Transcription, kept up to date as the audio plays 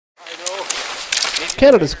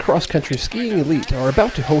Canada's cross-country skiing elite are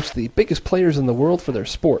about to host the biggest players in the world for their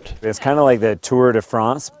sport. It's kind of like the Tour de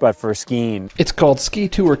France, but for skiing. It's called Ski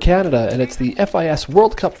Tour Canada, and it's the FIS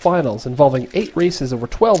World Cup Finals involving 8 races over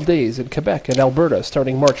 12 days in Quebec and Alberta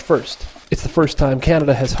starting March 1st. It's the first time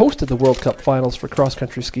Canada has hosted the World Cup Finals for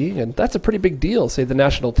cross-country skiing, and that's a pretty big deal, say the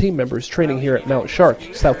national team members training here at Mount Shark,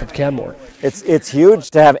 south of Canmore. It's huge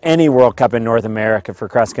to have any World Cup in North America for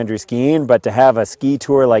cross-country skiing, but to have a ski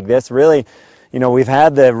tour like this, really, you know, we've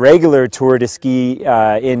had the regular Tour de Ski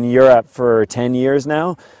in Europe for 10 years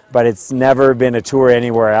now, but it's never been a tour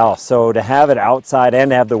anywhere else. So to have it outside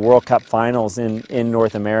and to have the World Cup Finals in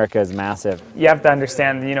North America is massive. You have to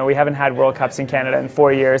understand, you know, we haven't had World Cups in Canada in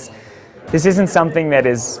 4 years. This isn't something that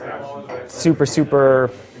is super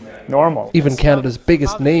normal. Even Canada's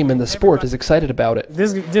biggest name in the sport is excited about it.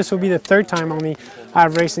 This will be the third time only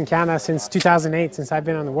I've raced in Canada since 2008, since I've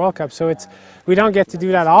been on the World Cup, so we don't get to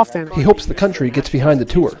do that often. He hopes the country gets behind the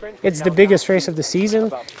tour. It's the biggest race of the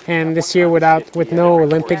season, and this year with no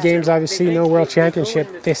Olympic Games, obviously, no World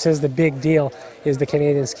Championship, this is the big deal, is the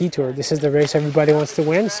Canadian Ski Tour. This is the race everybody wants to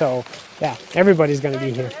win, so yeah, everybody's going to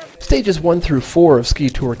be here. Stages 1 through 4 of Ski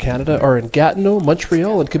Tour Canada are in Gatineau,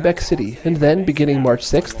 Montreal, and Quebec City, and then, beginning March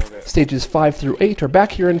 6th, stages 5 through 8 are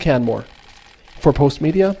back here in Canmore. For Post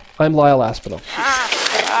Media, I'm Lyle Aspinall.